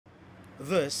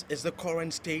This is the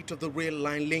current state of the rail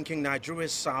line linking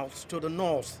Nigeria's south to the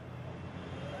north.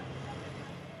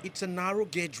 It's a narrow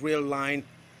gauge rail line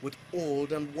with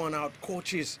old and worn-out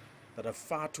coaches that are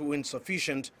far too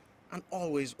insufficient and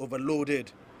always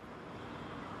overloaded.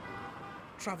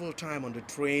 Travel time on the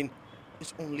train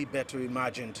is only better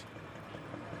imagined.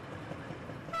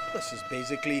 This is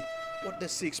basically what the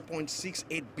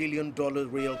 $6.68 billion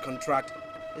rail contract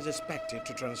is expected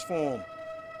to transform.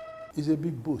 It's a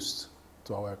big boost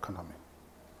to our economy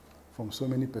from so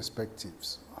many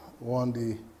perspectives. One,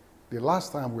 the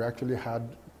last time we actually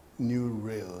had new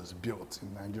rails built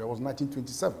in Nigeria was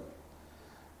 1927.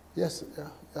 Yes,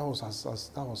 that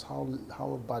was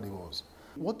how bad it was.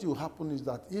 What will happen is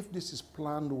that if this is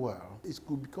planned well, it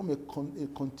could become a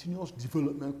continuous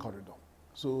development corridor.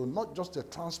 So not just a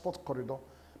transport corridor,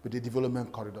 but a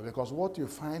development corridor. Because what you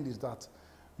find is that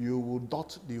you will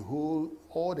dot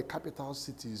all the capital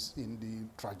cities in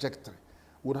the trajectory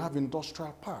would have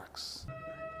industrial parks.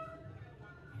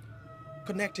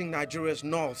 Connecting Nigeria's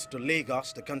north to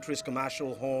Lagos, the country's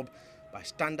commercial hub, by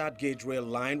standard gauge rail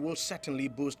line will certainly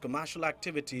boost commercial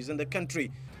activities in the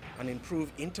country and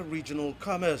improve inter-regional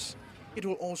commerce. It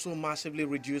will also massively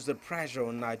reduce the pressure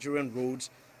on Nigerian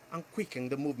roads and quicken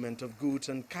the movement of goods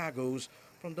and cargoes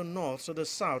from the north to the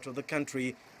south of the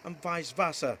country and vice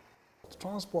versa.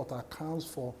 Transport accounts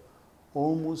for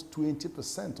almost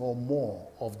 20% or more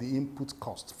of the input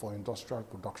cost for industrial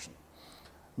production.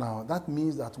 Now, that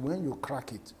means that when you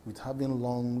crack it with having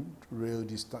long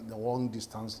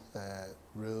distance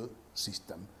rail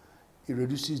system, it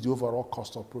reduces the overall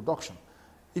cost of production.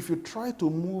 If you try to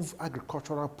move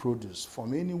agricultural produce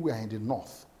from anywhere in the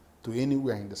north to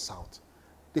anywhere in the south,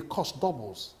 the cost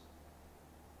doubles.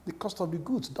 The cost of the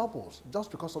goods doubles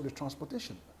just because of the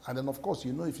transportation. And then, of course,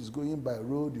 if it's going by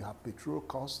road, you have petrol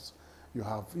costs,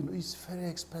 it's very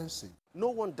expensive.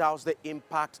 No one doubts the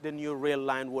impact the new rail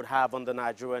line would have on the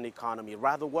Nigerian economy.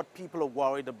 Rather, what people are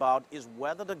worried about is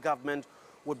whether the government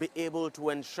would be able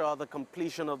to ensure the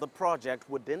completion of the project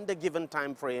within the given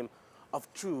time frame of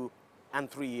 2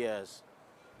 and 3 years.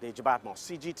 Deji, Badmus,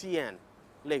 CGTN,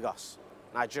 Lagos,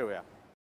 Nigeria.